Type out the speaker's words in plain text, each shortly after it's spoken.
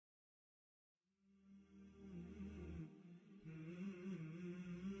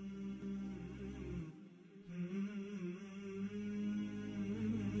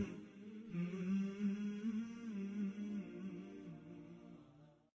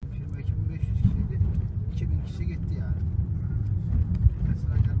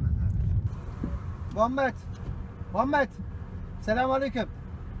محمد محمد السلام عليكم.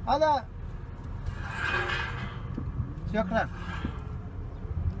 هذا شكرا.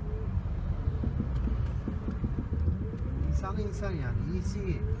 İnsan yani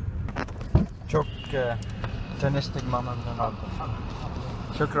iyisi. Çok tanıştık memnun oldum.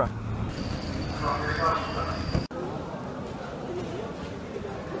 Şükran.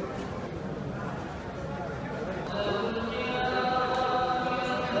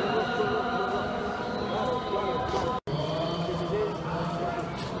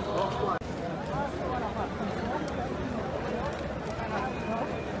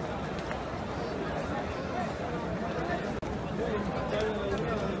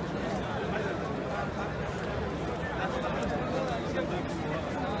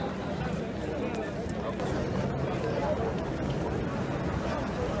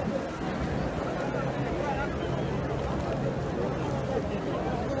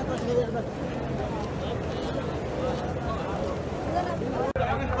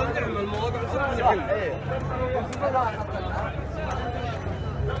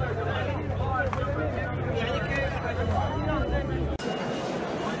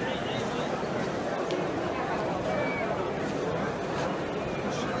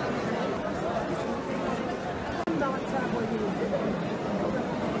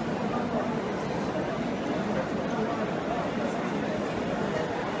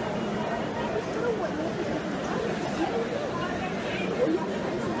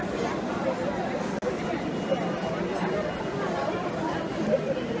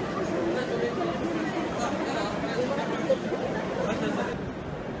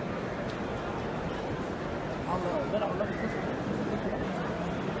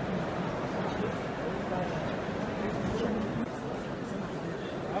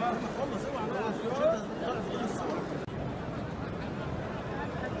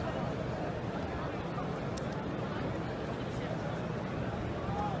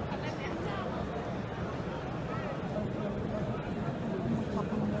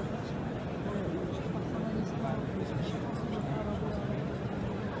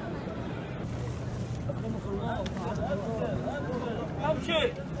 امشي.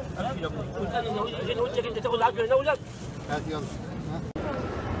 انا ودك انت تاخذ العافيه انا ولا؟ هات يلا.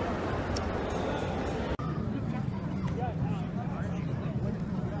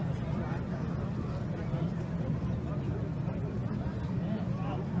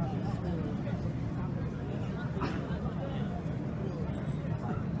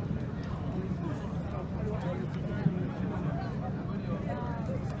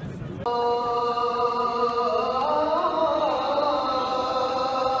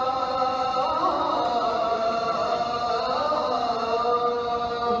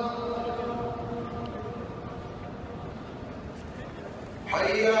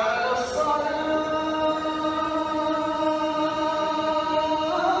 حي على الصلاة.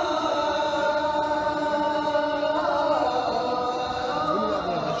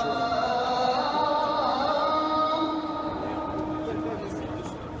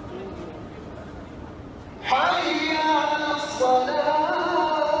 حي على الصلاة.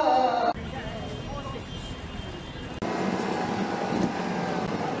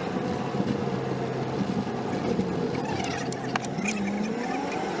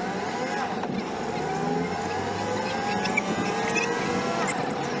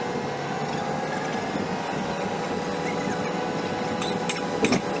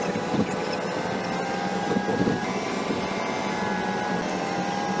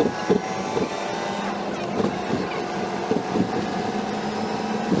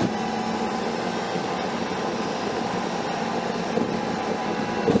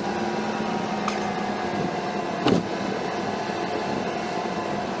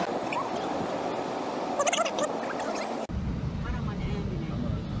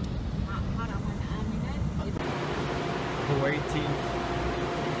 Kuwaiti,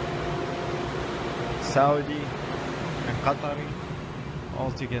 Saudi, and Qatari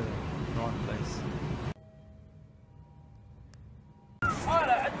all together in one place.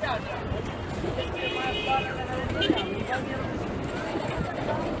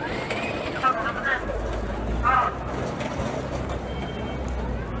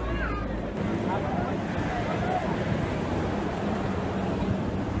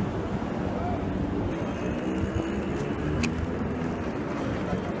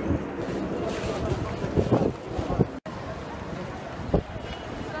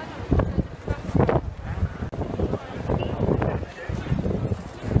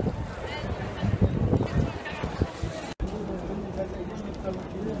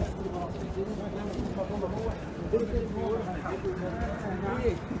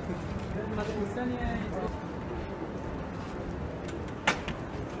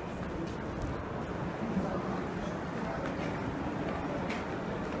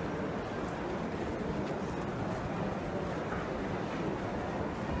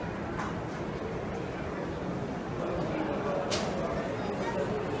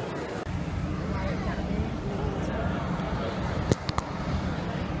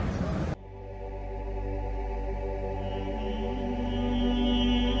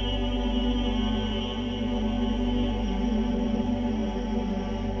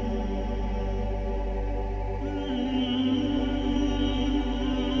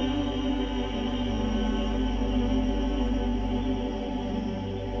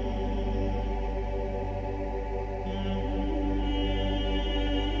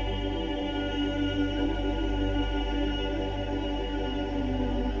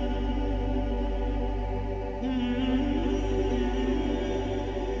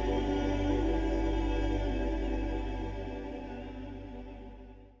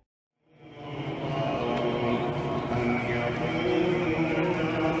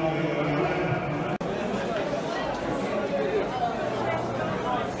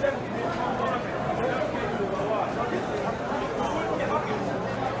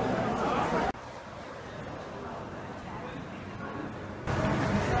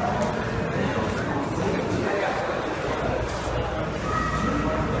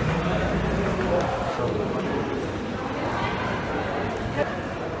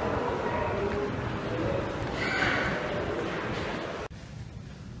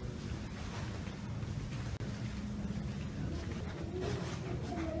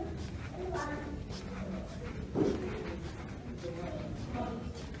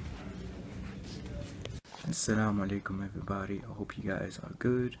 Assalamu alaikum everybody, I hope you guys are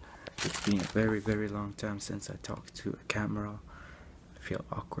good. It's been a very long time since I talked to a camera. I feel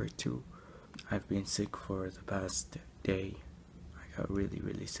awkward too. I've been sick for the past day. I got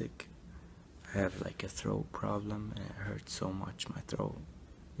really sick. I have like a throat problem and it hurts so much, my throat.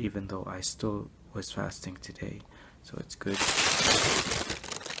 Even though I still was fasting today, so it's good.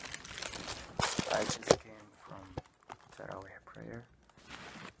 I just came from Tarawih prayer.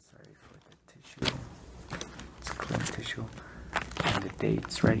 Sorry for the tissue. Tissue and the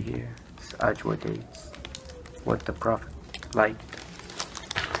dates right here. It's Ajwa dates, what the Prophet liked.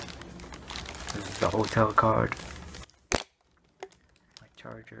 This is the hotel card, my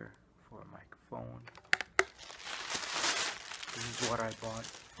charger for my phone. This is what I bought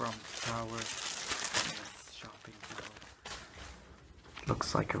from the tower in this shopping mall.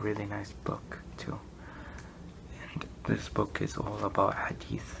 Looks like a really nice book too, and this book is all about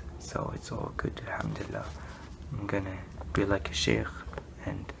hadith, so it's all good, alhamdulillah. I'm gonna be like a sheikh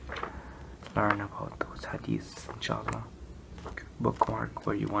and learn about those hadiths, inshallah. Bookmark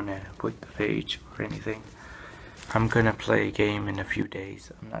where you wanna put the page or anything. I'm gonna play a game in a few days.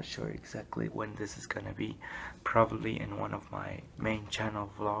 I'm not sure exactly when this is gonna be. Probably in one of my main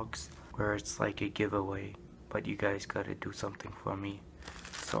channel vlogs where it's like a giveaway, but you guys gotta do something for me.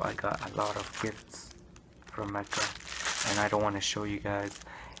 So I got a lot of gifts from Mecca and I don't want to show you guys.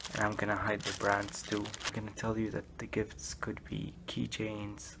 And I'm gonna hide the brands too. I'm gonna tell you that the gifts could be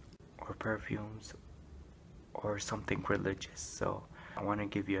keychains or perfumes or something religious. So I want to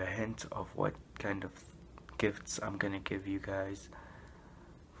give you a hint of what kind of gifts I'm gonna give you guys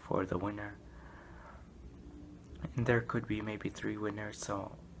for the winner. And there could be maybe 3 winners,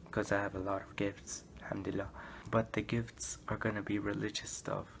 so because I have a lot of gifts, alhamdulillah. But the gifts are gonna be religious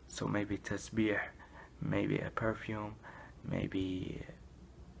stuff. So maybe tasbih, maybe a perfume, maybe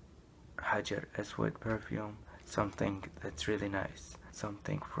Hajar Aswad perfume, something that's really nice,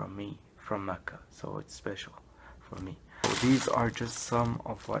 something from me, from Mecca, so it's special for me. So these are just some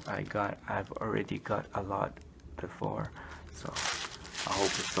of what I got. I've already got a lot before, so I hope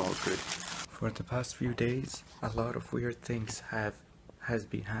it's all good. For the past few days, a lot of weird things has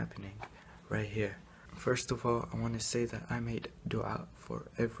been happening right here. First of all, I want to say that I made dua for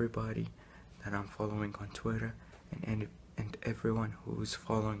everybody that I'm following on Twitter and everyone who's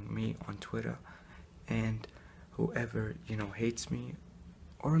following me on Twitter, and whoever, you know, hates me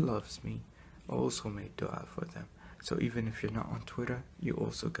or loves me, also made dua for them. So even if you're not on Twitter, you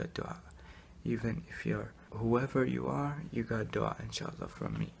also got dua. Even if you're whoever you are, you got dua, inshallah,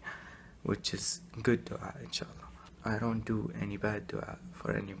 from me, which is good dua, inshallah. I don't do any bad dua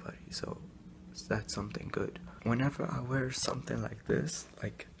for anybody, so that's something good. Whenever I wear something like this,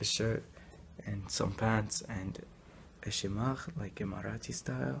 like a shirt and some pants and a shimakh, like Emirati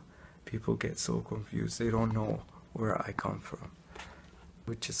style, people get so confused. They don't know where I come from,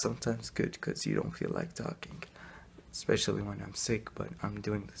 which is sometimes good because you don't feel like talking. especially when I'm sick, but I'm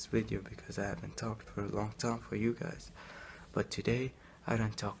doing this video because I haven't talked for a long time for you guys. But today, I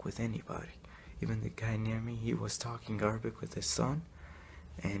don't talk with anybody. Even the guy near me, he was talking Arabic with his son,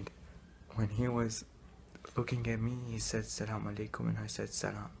 and when he was looking at me, he said Salam alaikum, and I said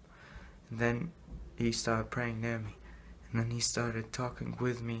Salam. And then he started praying near me, and then he started talking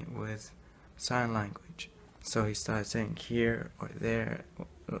with me with sign language. So he started saying here or there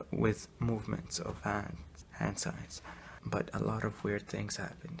with movements of hand signs. But a lot of weird things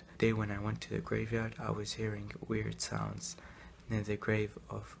happened. The day when I went to the graveyard, I was hearing weird sounds near the grave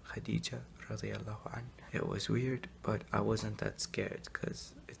of Khadija radiallahu an. It was weird, but I wasn't that scared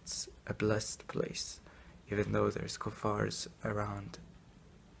because it's a blessed place. Even though there's kuffars around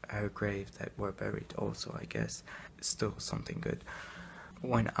her grave that were buried also, I guess, it's still something good.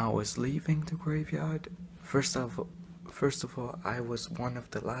 When I was leaving the graveyard, first of all, I was one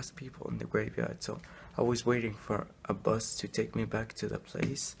of the last people in the graveyard, so I was waiting for a bus to take me back to the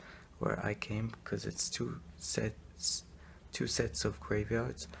place where I came, because it's two sets of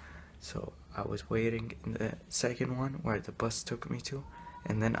graveyards. So I was waiting in the second one where the bus took me to,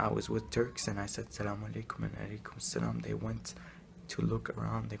 and then I was with Turks and I said Salam alaikum and alaikum salam. They went to look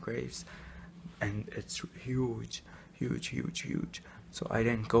around the graves, and it's huge. So I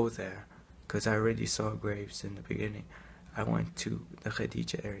didn't go there because I already saw graves in the beginning. I went to the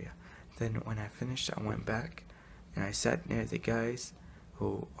Khadija area. Then when I finished, I went back and I sat near the guys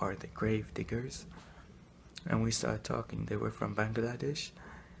who are the grave diggers, and we started talking. They were from Bangladesh,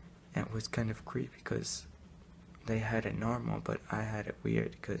 and it was kind of creepy because they had it normal, but I had it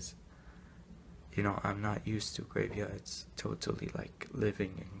weird because, you know, I'm not used to graveyards totally, like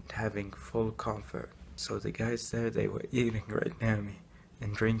living and having full comfort. So the guys there, they were eating right near me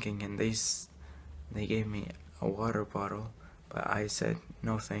and drinking, and they gave me a water bottle, but I said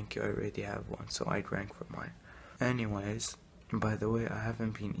no thank you, I already have one, so I drank from mine. Anyways, by the way, I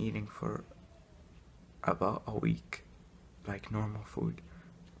haven't been eating for about a week, like normal food.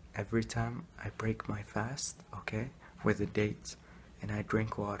 Every time I break my fast, okay, with the dates, and I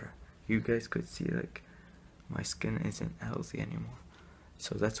drink water, you guys could see like my skin isn't healthy anymore.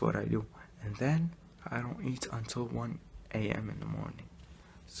 So that's what I do. And then I don't eat until 1 a.m. in the morning.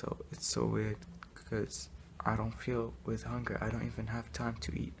 So it's so weird because I don't feel with hunger. I don't even have time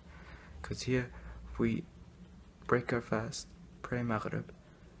to eat. Because here we break our fast, pray Maghrib,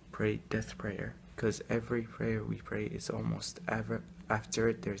 pray death prayer. Because every prayer we pray is almost after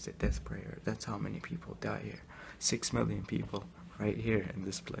it there's a death prayer. That's how many people die here. 6 million people right here in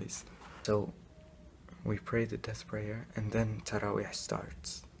this place. So we pray the death prayer, and then Taraweeh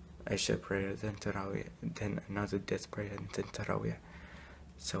starts. Isha prayer, then Taraweeh, then another death prayer, and then Taraweeh.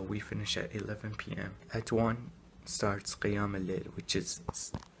 So we finish at 11 p.m. At 1 starts Qiyam al-Layl, which is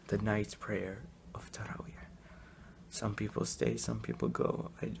the night prayer of Taraweeh. Some people stay, some people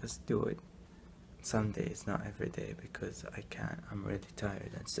go. I just do it some days, not every day, because I can't. I'm really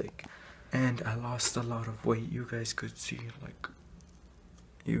tired and sick. And I lost a lot of weight. You guys could see, like,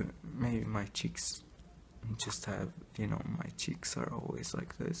 maybe my cheeks just have, you know, my cheeks are always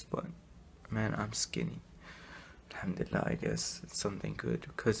like this, but man, I'm skinny. Alhamdulillah, I guess it's something good,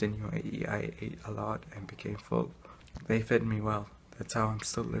 because in UAE I ate a lot and became full. They fed me well. That's how I'm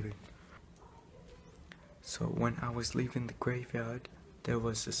still living. So when I was leaving the graveyard, there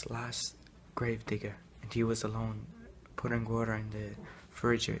was this last grave digger, and he was alone putting water in the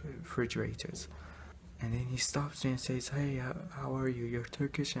refrigerators. And then he stops me and says, hey, how are you? You're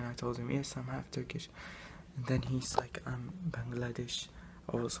Turkish? And I told him, yes, I'm half Turkish. And then he's like, I'm Bangladesh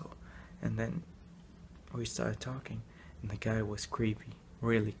also. And then we started talking, and the guy was creepy,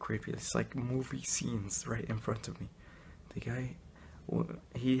 really creepy. It's like movie scenes right in front of me. The guy,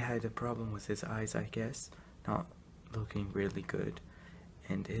 he had a problem with his eyes, I guess, not looking really good.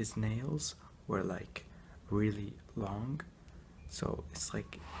 And his nails were like really long. So it's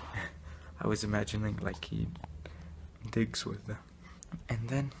like, I was imagining like he digs with them. And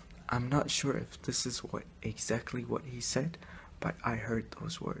then, I'm not sure if this is exactly what he said, but I heard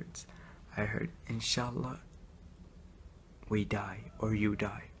those words. I heard, Inshallah, we die, or you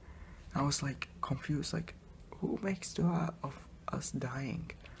die. I was like confused, like, who makes dua of us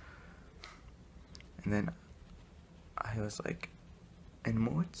dying? And then I was like, in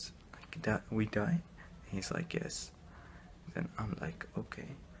moods, like that we die? And he's like, yes. Then I'm like,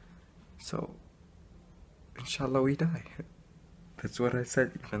 okay, so Inshallah we die. That's what I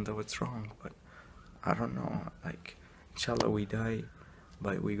said, even though it's wrong, but I don't know, like, Inshallah we die,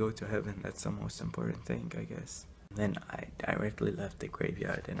 but we go to heaven. That's the most important thing, I guess. Then I directly left the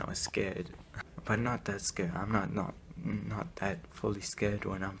graveyard, and I was scared, but not that scared. I'm not not that fully scared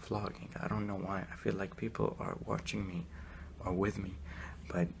when I'm vlogging. I don't know why. I feel like people are watching me or with me,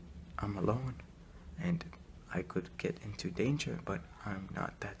 but I'm alone and I could get into danger, but I'm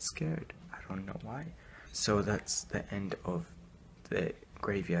not that scared. I don't know why. So that's the end of the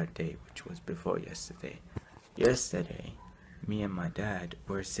graveyard day, which was before yesterday. Yesterday, me and my dad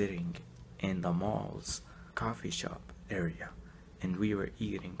were sitting in the mall's coffee shop area, and we were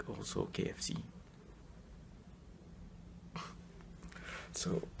eating also KFC.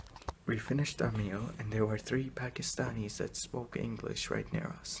 So we finished our meal, and there were 3 Pakistanis that spoke English right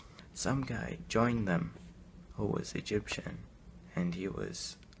near us. Some guy joined them who was Egyptian, and he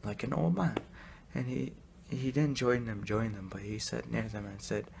was like an old man, and he didn't join them, but he sat near them and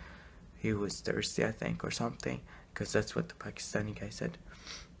said he was thirsty, I think, or something, because that's what the Pakistani guy said.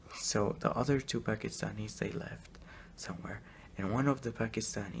 So the other 2 Pakistanis, they left somewhere, and one of the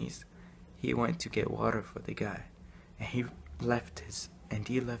Pakistanis, he went to get water for the guy, and he left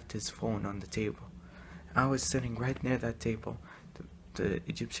his phone on the table. I was sitting right near that table. The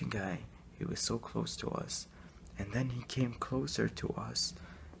Egyptian guy, he was so close to us, and then he came closer to us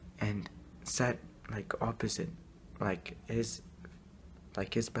and sat like opposite, like his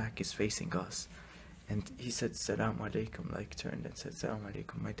back is facing us, and he said Salam alaikum, like turned and said Salam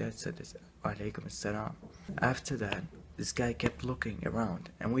alaikum. My dad said alaikum salam. After that, this guy kept looking around,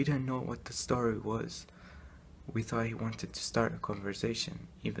 and we didn't know what the story was. We thought he wanted to start a conversation,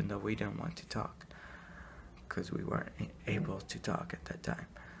 even though we didn't want to talk, because we weren't able to talk at that time.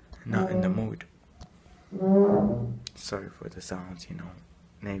 Not in the mood. Sorry for the sounds, you know,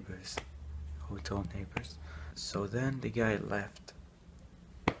 neighbors, hotel neighbors. So then the guy left.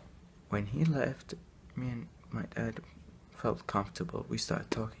 When he left, me and my dad felt comfortable. We started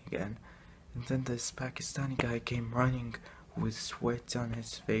talking again, and then this Pakistani guy came running with sweat on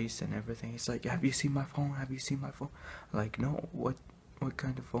his face and everything. He's like, have you seen my phone? Have you seen my phone? Like, no, what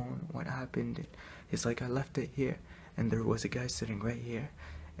kind of phone? What happened? He's like, I left it here, and there was a guy sitting right here,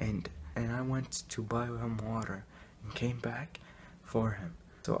 and I went to buy him water and came back for him.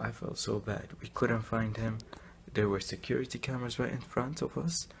 So I felt so bad. We couldn't find him. There were security cameras right in front of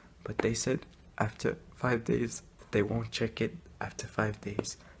us, but they said after 5 days they won't check it after 5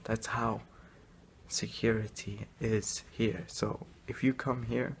 days. That's how security is here. So if you come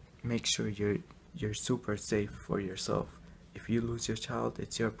here, make sure you're super safe for yourself. If you lose your child,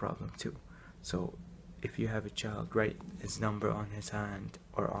 it's your problem too. So if you have a child, write his number on his hand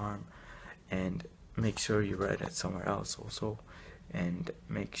or arm, and make sure you write it somewhere else also, and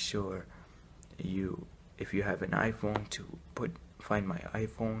make sure if you have an iPhone, to find my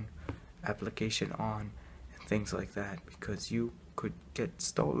iPhone application on and things like that, because you could get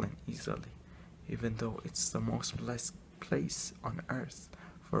stolen easily, even though it's the most blessed place on earth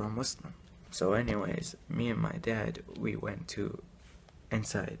for a Muslim. So anyways, me and my dad, we went to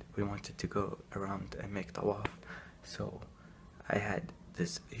inside. We wanted to go around and make tawaf. So I had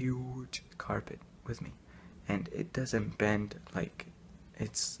this huge carpet with me, and it doesn't bend, like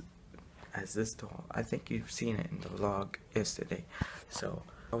it's as this tall. I think you've seen it in the vlog yesterday. So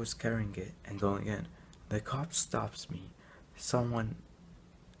I was carrying it and going in. The cop stops me. Someone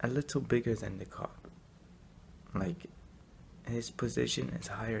a little bigger than the cop, like his position is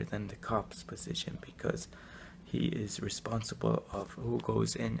higher than the cop's position, because he is responsible of who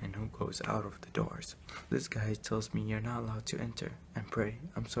goes in and who goes out of the doors. This guy tells me, you're not allowed to enter and pray.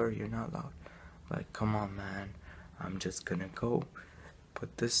 I'm sorry, you're not allowed. Like, come on, man. I'm just gonna go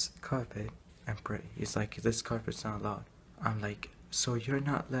put this carpet and pray. He's like, this carpet's not allowed. I'm like, so you're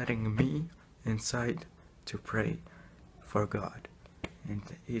not letting me inside to pray for God? And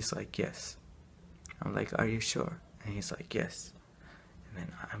he's like, yes. I'm like, are you sure? And he's like, yes. And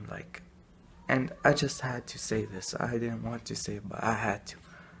then I'm like, and I just had to say this. I didn't want to say it, but I had to.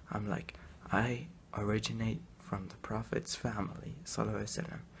 I'm like, I originate from the Prophet's family, sallallahu alaihi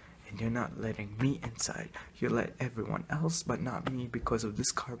wasallam, and you're not letting me inside. You let everyone else, but not me, because of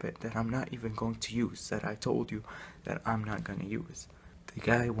this carpet that I'm not even going to use, that I told you that I'm not going to use. The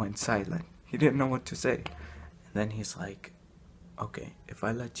guy went silent. He didn't know what to say. And then he's like, okay, if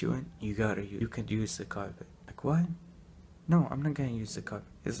I let you in, you can use the carpet. Like, what? No, I'm not gonna use the carpet.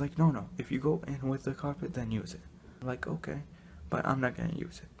 It's like, no, if you go in with the carpet, then use it. I'm like, okay, but I'm not gonna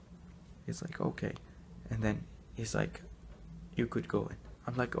use it. He's like, okay. And then he's like, you could go in.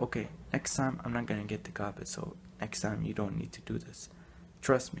 I'm like, okay, next time I'm not gonna get the carpet, so next time you don't need to do this.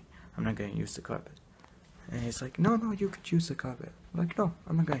 Trust me, I'm not gonna use the carpet. And he's like, no, you could use the carpet. I'm like, no,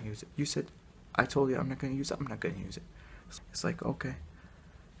 I'm not gonna use it. You said, I told you I'm not gonna use it, I'm not gonna use it. It's like, okay.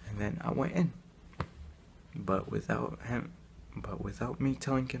 And then I went in. But without me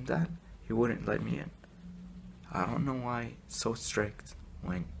telling him that, he wouldn't let me in. I don't know why so strict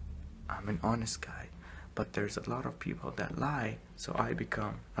when I'm an honest guy, but there's a lot of people that lie, so I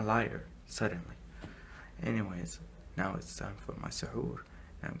become a liar suddenly. Anyways, now it's time for my sahur.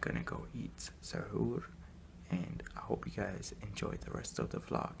 I'm gonna go eat sahur, and I hope you guys enjoy the rest of the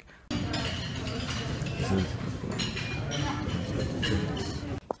vlog.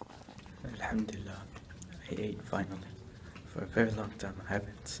 Alhamdulillah, I ate finally. For a very long time I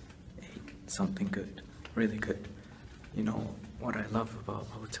haven't ate something good, really good. You know, what I love about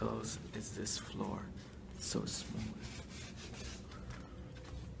hotels is this floor. It's so smooth.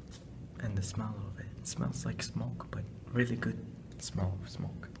 And the smell of it. It smells like smoke, but really good smell of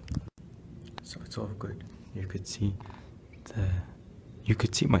smoke. So it's all good. You could see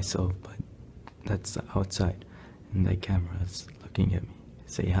myself, but that's the outside. And the camera's looking at me.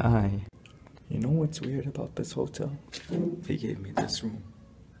 Say hi. You know what's weird about this hotel? They gave me this room,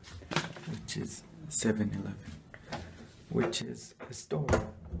 which is 7-Eleven, which is a store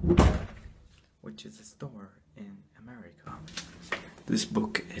in America. This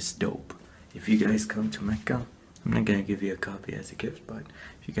book is dope. If you guys come to Mecca, I'm not gonna give you a copy as a gift, but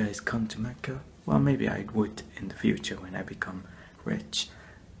if you guys come to Mecca, well, maybe I would in the future when I become rich.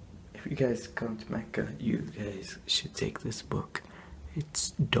 If you guys come to Mecca, you guys should take this book.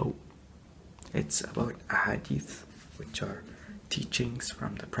 It's dope. It's about hadith, which are teachings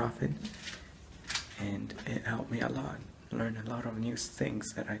from the Prophet, and it helped me a lot. Learn a lot of new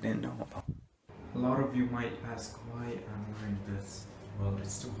things that I didn't know about. A lot of you might ask why I'm wearing this. Well,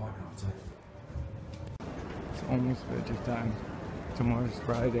 it's too hot outside. It's almost Fajr time. Tomorrow's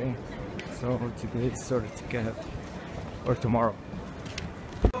Friday, so today's sort of together. Or tomorrow.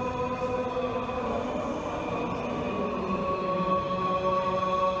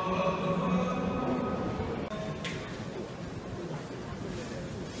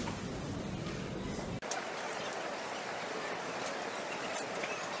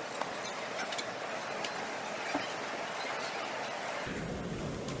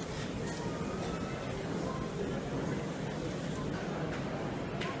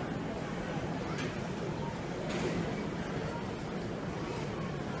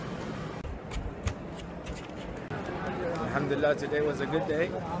 Alhamdulillah, today was a good day.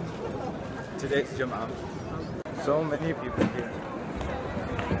 Today's Jum'ah. So many people here.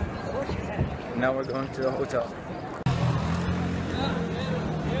 Now we're going to the hotel.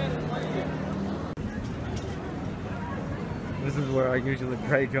 This is where I usually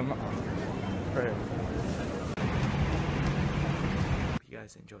pray Jum'ah. Prayer. If you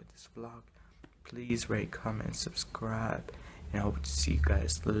guys enjoyed this vlog, please rate, comment, subscribe, and I hope to see you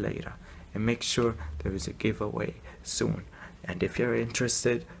guys later. And make sure there is a giveaway soon. And if you're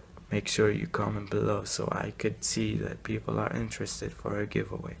interested, make sure you comment below so I could see that people are interested for a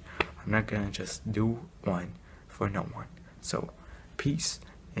giveaway. I'm not gonna just do one for no one. So, peace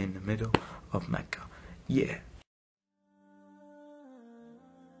in the middle of Mecca. Yeah.